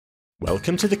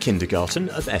Welcome to the kindergarten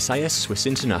of SIS Swiss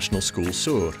International School,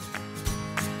 Suhr.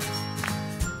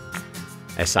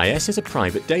 SIS is a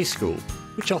private day school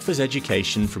which offers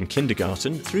education from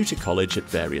kindergarten through to college at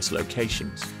various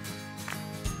locations.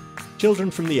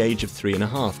 Children from the age of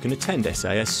 3.5 can attend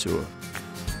SIS Suhr.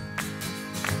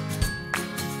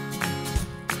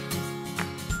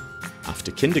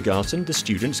 After kindergarten, the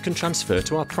students can transfer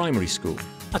to our primary school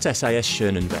at SIS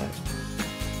Schönenwerd.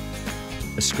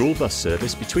 A school bus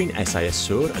service between SIS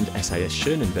Suhr and SIS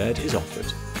Schönenwerd is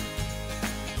offered.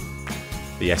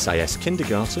 The SIS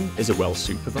kindergarten is a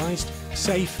well-supervised,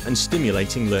 safe and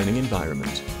stimulating learning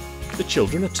environment. The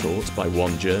children are taught by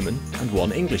one German and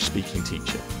one English-speaking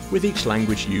teacher, with each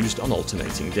language used on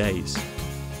alternating days.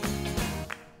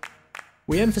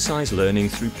 We emphasise learning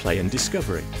through play and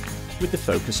discovery, with the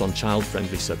focus on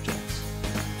child-friendly subjects.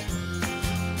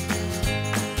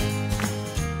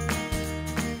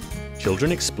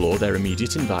 Children explore their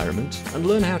immediate environment and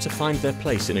learn how to find their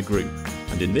place in a group,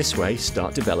 and in this way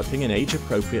start developing an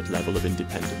age-appropriate level of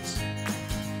independence.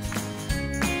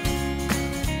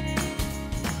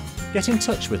 Get in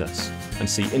touch with us and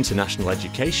see international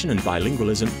education and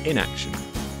bilingualism in action.